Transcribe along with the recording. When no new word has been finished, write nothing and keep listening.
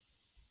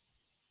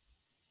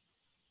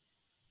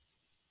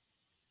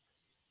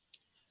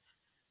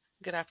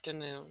Good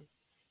afternoon.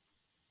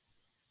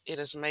 It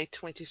is May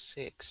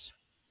 26th.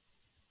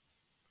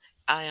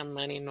 I am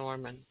Money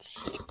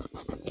Normans.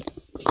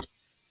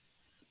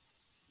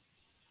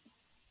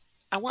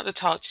 I want to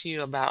talk to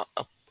you about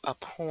a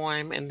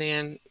poem and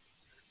then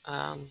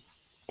um,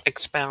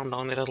 expound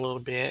on it a little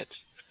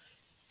bit,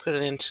 put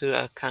it into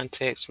a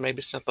context,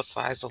 maybe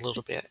synthesize a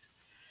little bit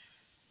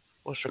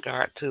with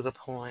regard to the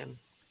poem.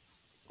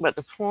 But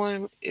the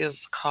poem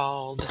is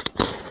called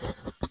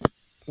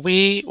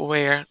We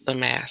Wear the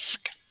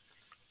Mask.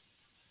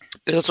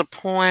 It is a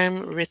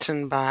poem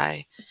written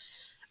by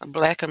a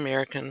Black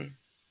American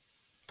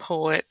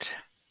poet,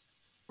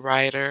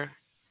 writer,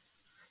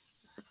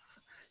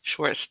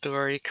 short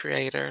story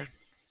creator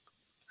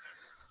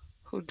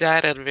who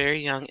died at a very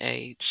young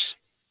age.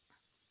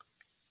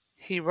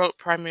 He wrote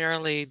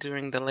primarily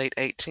during the late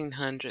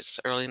 1800s,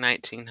 early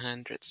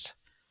 1900s.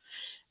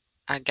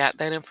 I got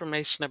that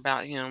information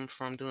about him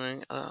from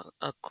doing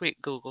a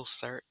quick Google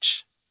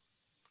search.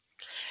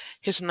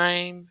 His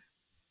name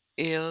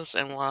is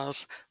and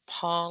was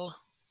Paul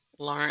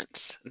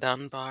Lawrence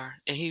Dunbar,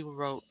 and he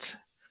wrote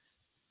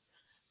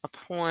a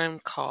poem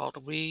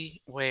called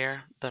We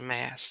Wear the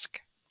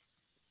Mask.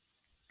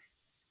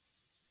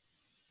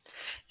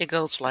 It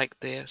goes like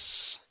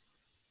this.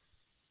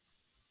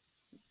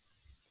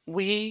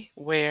 We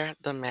wear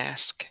the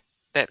mask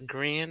that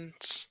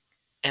grins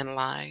and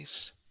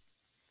lies.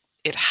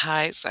 It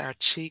hides our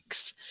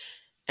cheeks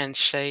and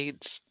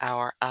shades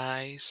our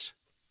eyes.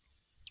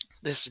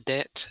 This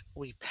debt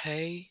we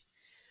pay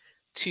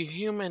to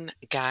human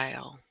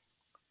guile.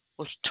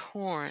 With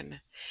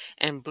torn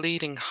and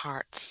bleeding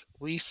hearts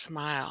we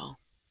smile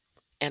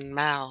and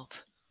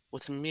mouth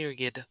with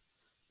myriad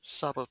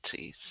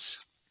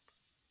subtleties.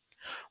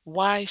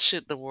 Why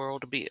should the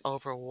world be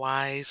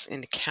overwise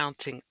in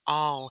counting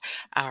all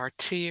our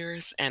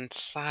tears and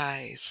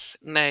sighs?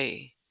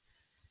 Nay,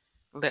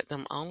 let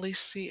them only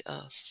see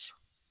us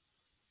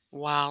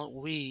while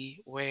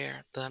we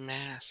wear the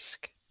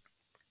mask.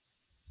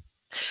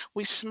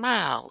 We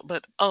smile,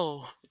 but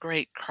oh,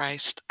 great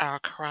Christ, our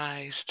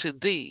cries to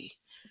thee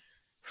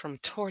from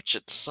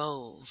tortured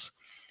souls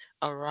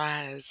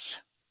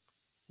arise.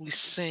 We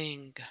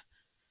sing,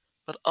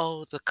 but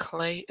oh, the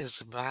clay is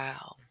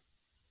vile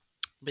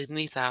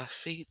beneath our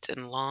feet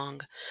and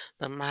long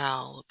the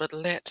mile. But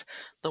let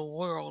the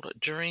world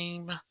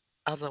dream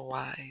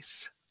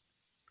otherwise.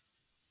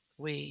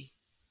 We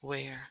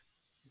wear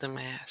the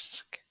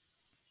mask.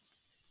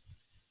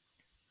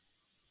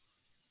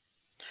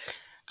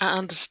 I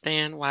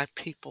understand why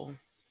people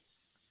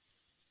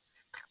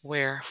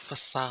wear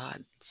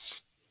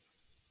facades.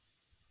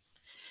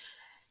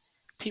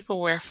 People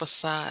wear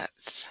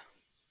facades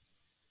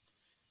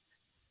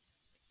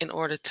in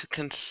order to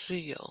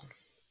conceal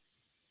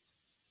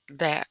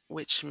that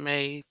which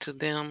may to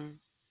them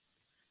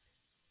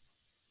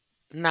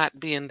not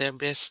be in their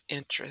best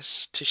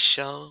interest, to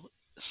show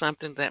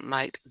something that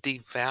might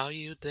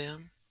devalue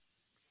them,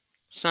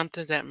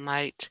 something that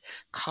might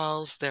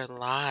cause their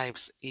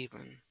lives,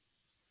 even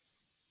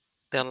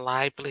their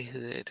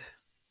livelihood,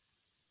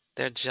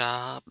 their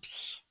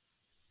jobs,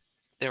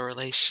 their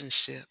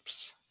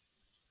relationships,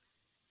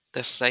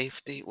 their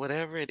safety,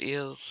 whatever it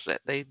is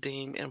that they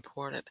deem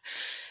important.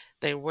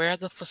 They wear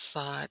the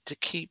facade to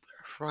keep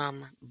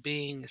from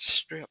being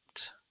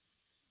stripped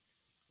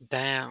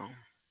down,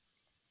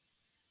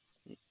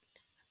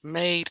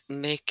 made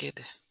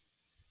naked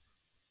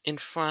in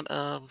front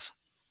of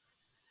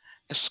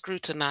a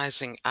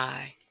scrutinizing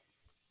eye.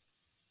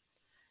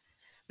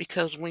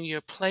 Because when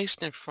you're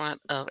placed in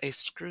front of a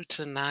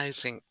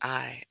scrutinizing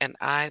eye, an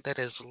eye that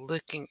is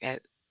looking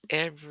at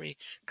every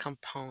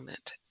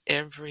component,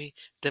 every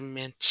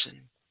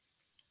dimension,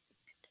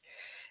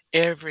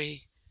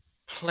 every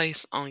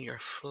place on your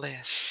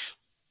flesh,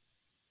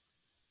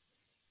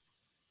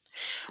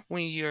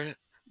 when you're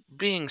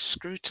being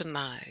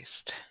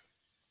scrutinized,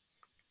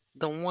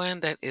 the one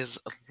that is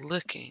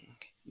looking,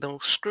 the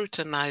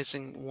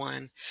scrutinizing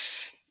one,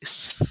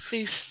 is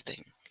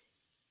feasting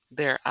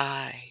their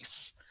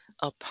eyes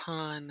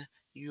upon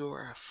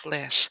your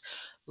flesh,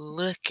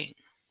 looking,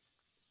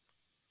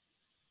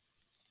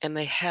 and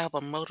they have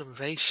a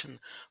motivation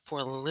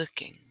for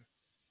looking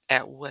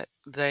at what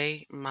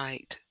they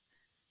might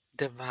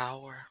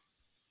devour,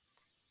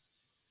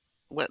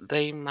 what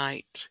they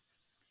might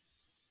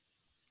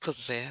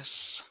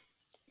possess,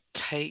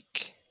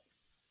 take,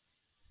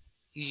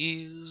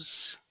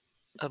 use,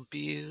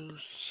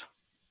 abuse,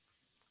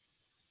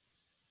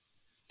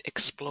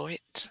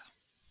 exploit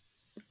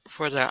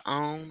for their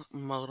own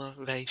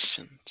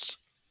motivations.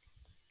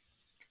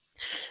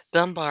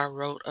 Dunbar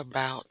wrote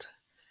about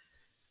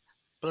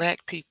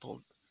black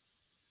people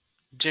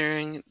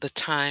during the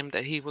time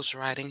that he was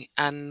writing.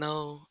 I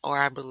know, or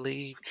I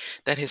believe,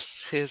 that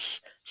his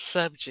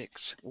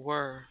subjects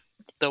were,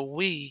 the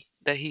we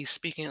that he's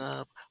speaking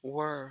of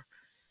were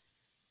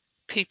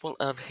people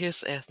of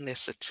his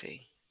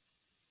ethnicity.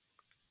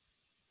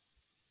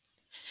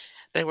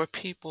 They were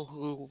people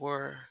who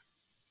were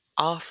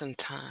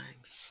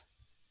oftentimes,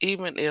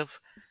 even if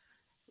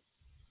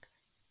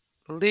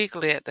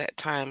legally at that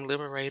time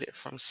liberated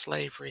from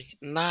slavery,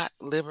 not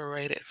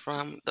liberated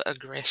from the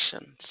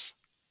aggressions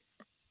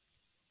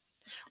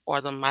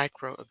or the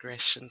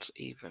microaggressions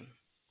even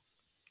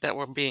that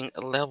were being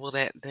leveled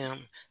at them,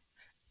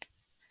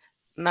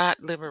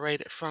 not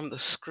liberated from the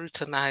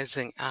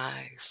scrutinizing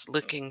eyes,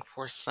 looking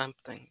for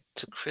something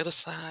to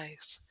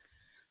criticize,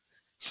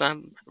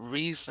 some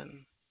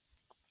reason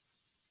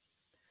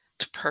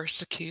to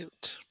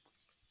persecute.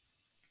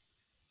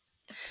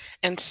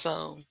 And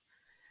so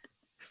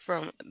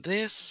from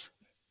this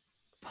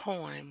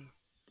poem,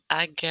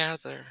 I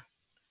gather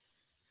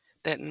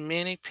that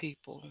many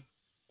people,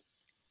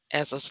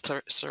 as a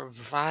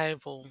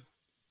survival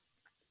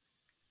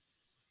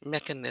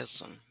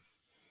mechanism,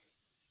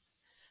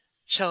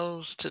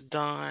 chose to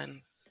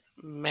don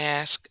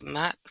mask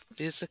not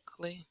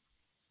physically,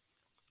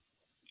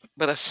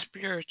 but a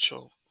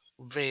spiritual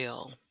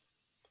veil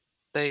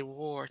they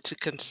wore to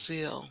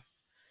conceal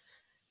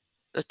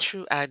the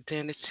true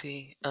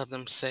identity of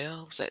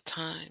themselves at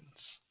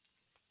times,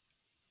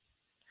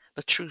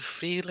 the true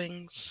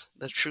feelings,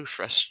 the true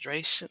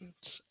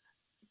frustrations,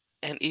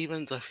 and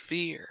even the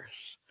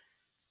fears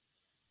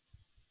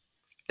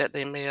that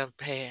they may have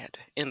had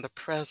in the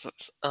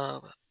presence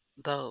of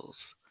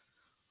those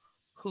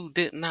who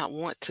did not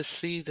want to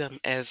see them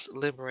as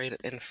liberated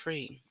and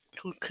free,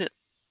 who could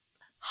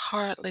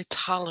hardly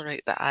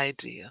tolerate the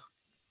idea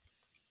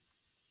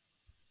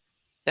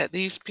that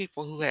these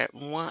people who had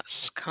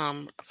once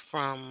come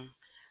from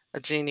a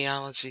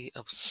genealogy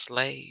of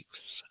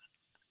slaves,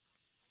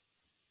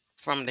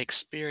 from the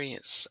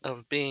experience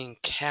of being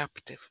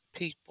captive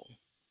people,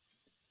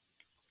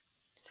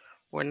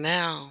 were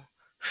now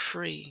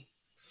free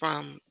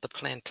from the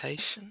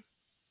plantation.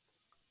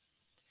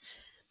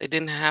 They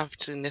didn't have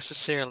to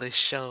necessarily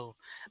show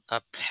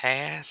a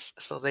pass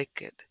so they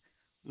could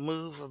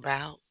move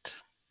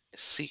about,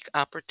 seek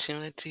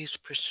opportunities,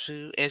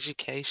 pursue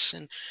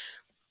education,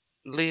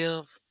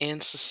 live in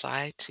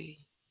society,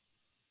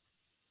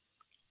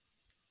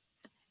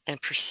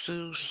 and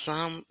pursue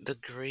some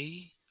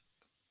degree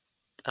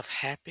of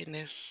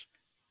happiness,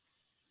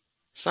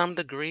 some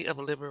degree of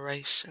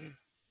liberation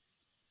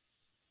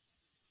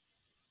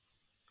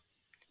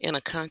in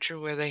a country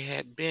where they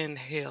had been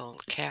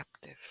held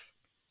captive.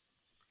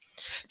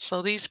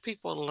 So these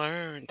people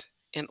learned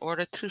in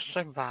order to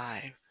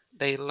survive,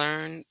 they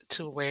learned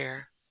to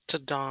wear, to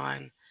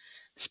don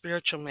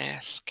spiritual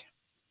mask.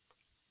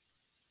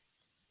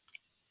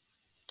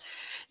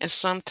 And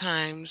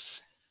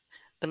sometimes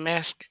the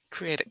mask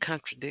created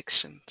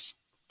contradictions.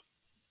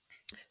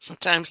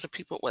 Sometimes the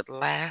people would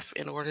laugh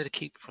in order to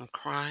keep from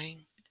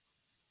crying.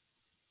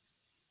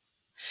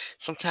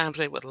 Sometimes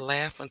they would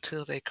laugh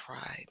until they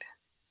cried.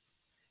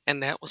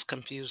 And that was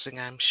confusing,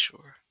 I'm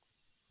sure.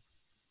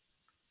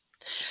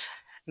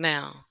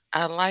 Now,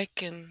 I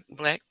liken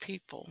Black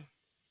people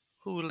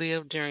who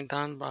lived during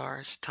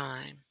Dunbar's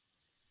time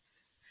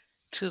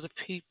to the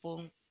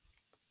people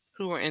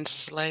who were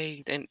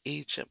enslaved in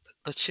Egypt,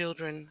 the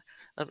children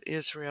of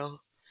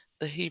Israel,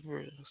 the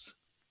Hebrews,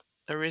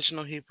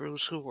 original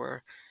Hebrews who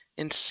were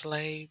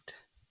enslaved,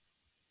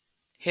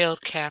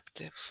 held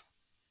captive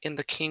in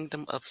the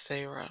kingdom of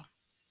Pharaoh.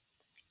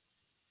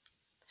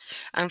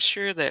 I'm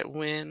sure that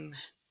when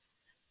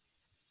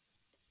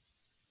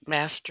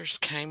masters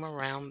came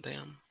around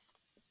them,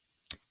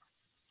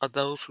 or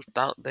those who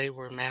thought they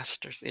were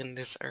masters in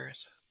this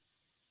earth,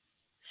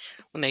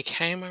 when they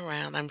came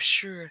around, I'm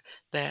sure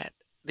that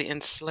the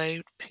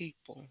enslaved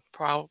people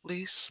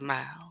probably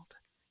smiled,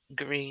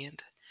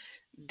 grinned,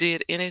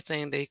 did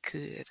anything they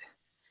could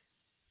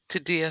to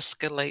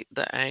de-escalate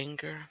the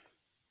anger,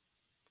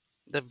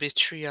 the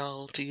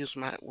vitriol, to use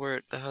my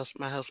word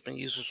my husband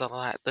uses a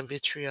lot, the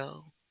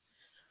vitriol,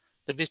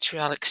 the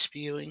vitriolic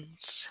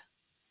spewings,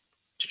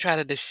 to try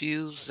to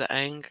diffuse the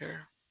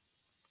anger.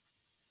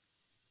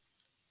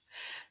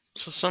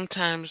 So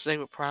sometimes they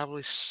would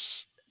probably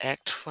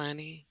act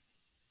funny,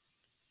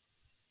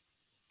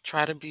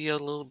 try to be a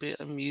little bit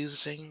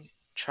amusing,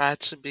 try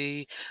to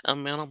be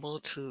amenable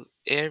to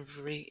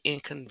every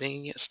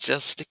inconvenience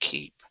just to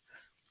keep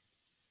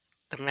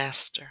the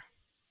master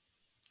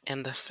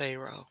and the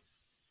Pharaoh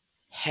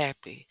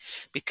happy,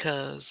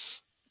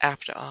 because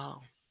after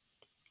all,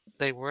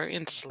 they were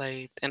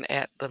enslaved and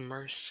at the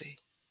mercy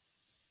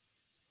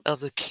of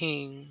the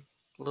king,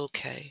 little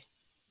K,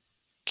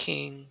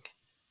 king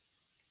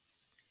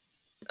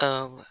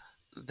of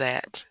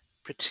that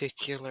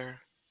particular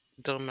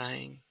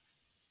domain,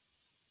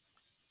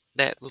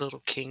 that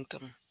little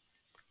kingdom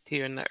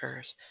here in the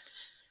earth,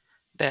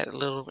 that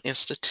little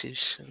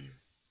institution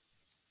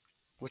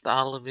with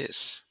all of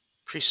its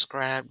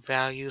prescribed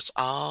values,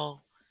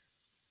 all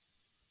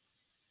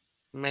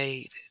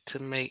made to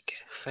make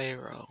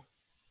Pharaoh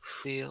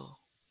feel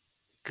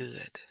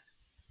good,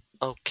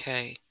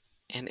 okay,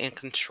 and in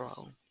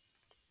control.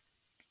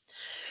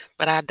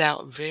 But I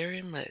doubt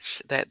very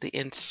much that the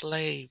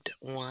enslaved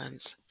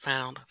ones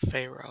found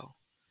Pharaoh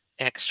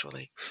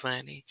actually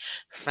funny,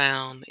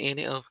 found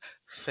any of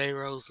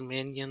Pharaoh's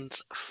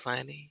minions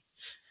funny,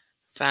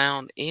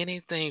 found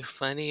anything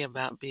funny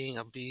about being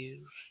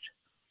abused.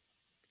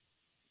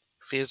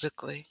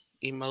 physically,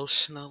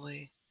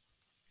 emotionally,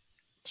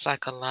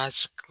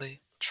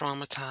 psychologically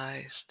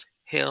traumatized,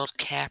 held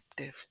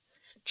captive,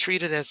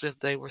 treated as if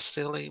they were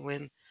silly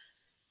when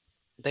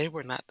they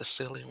were not the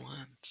silly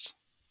ones.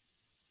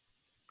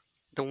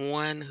 The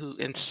one who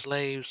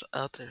enslaves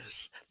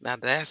others. Now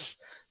that's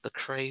the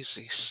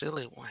crazy,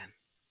 silly one.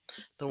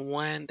 The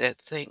one that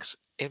thinks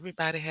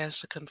everybody has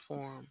to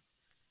conform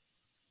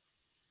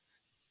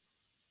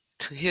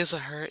to his or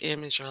her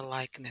image or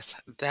likeness.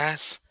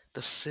 That's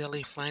the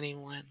silly, funny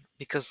one,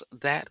 because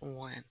that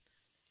one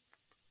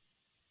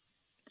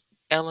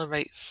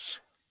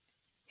elevates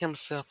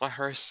himself or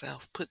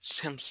herself, puts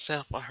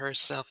himself or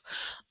herself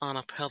on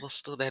a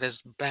pedestal that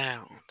is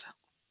bound,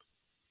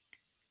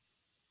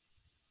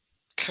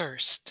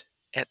 cursed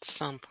at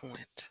some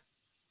point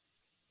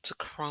to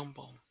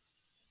crumble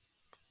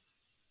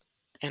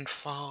and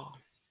fall.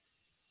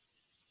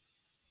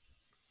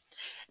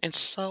 And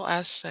so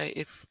I say,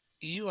 if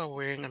you are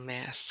wearing a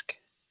mask,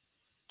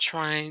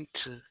 trying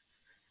to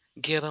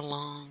get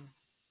along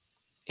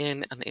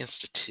in an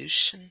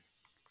institution,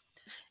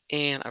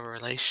 in a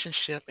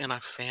relationship, in a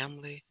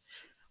family,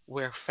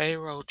 where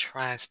Pharaoh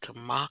tries to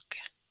mock,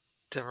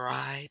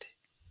 deride,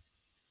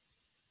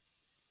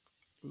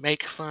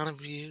 make fun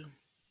of you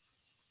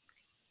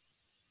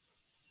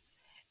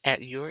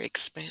at your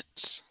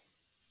expense,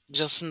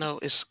 just know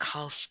it's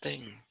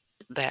costing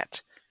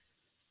that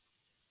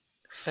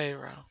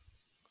Pharaoh,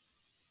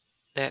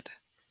 that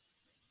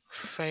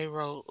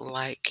Pharaoh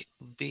like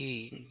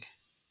being,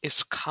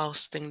 is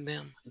costing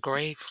them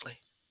gravely.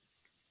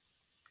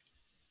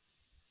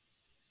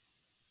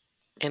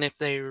 And if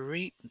they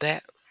reap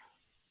that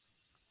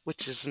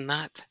which is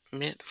not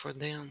meant for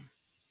them,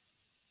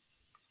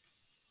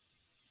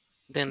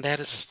 then that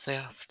is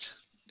theft.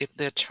 If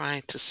they're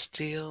trying to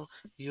steal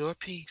your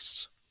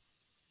peace,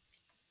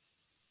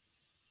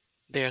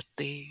 they're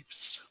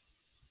thieves.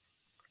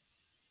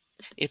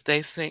 If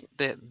they think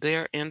that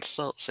their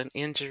insults and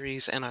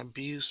injuries and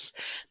abuse,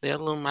 their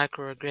little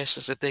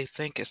microaggressions, if they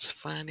think it's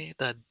funny,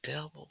 the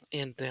devil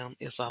in them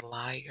is a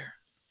liar.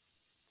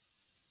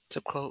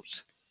 To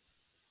quote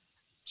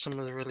some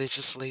of the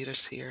religious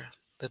leaders here,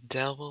 the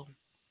devil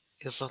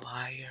is a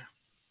liar.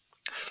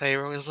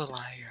 Pharaoh is a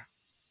liar.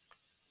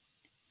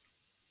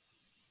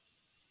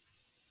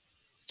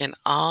 And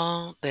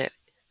all that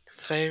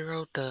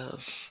Pharaoh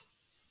does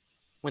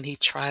when he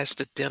tries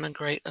to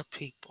denigrate a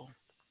people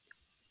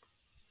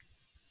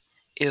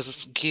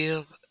is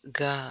give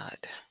God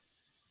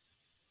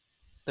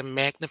the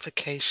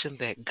magnification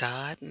that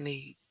God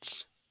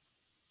needs,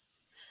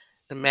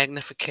 the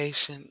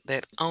magnification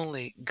that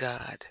only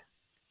God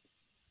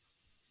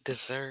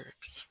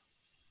deserves,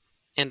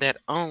 and that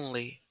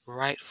only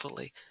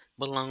rightfully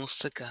belongs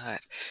to God.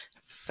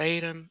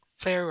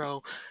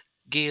 Pharaoh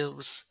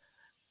gives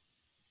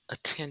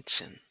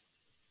attention.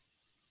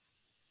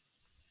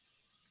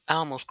 I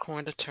almost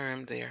coined a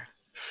term there.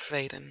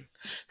 Phaeton.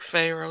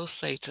 Pharaoh,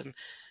 Satan,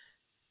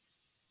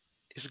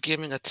 is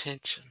giving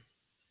attention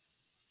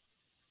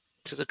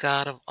to the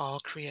God of all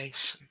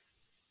creation.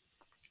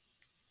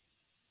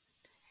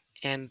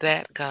 And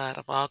that God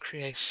of all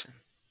creation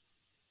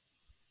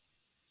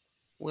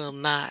will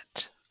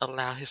not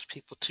allow his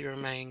people to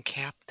remain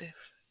captive,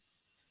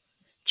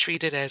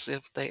 treated as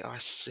if they are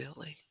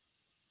silly.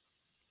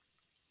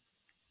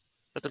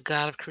 But the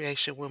God of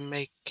creation will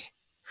make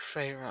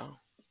Pharaoh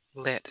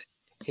let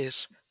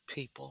his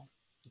people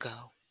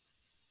go.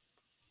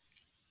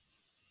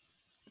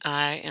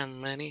 I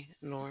am Money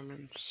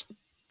Normans.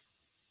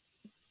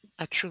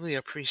 I truly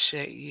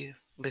appreciate you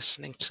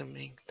listening to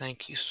me.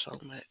 Thank you so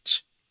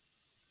much.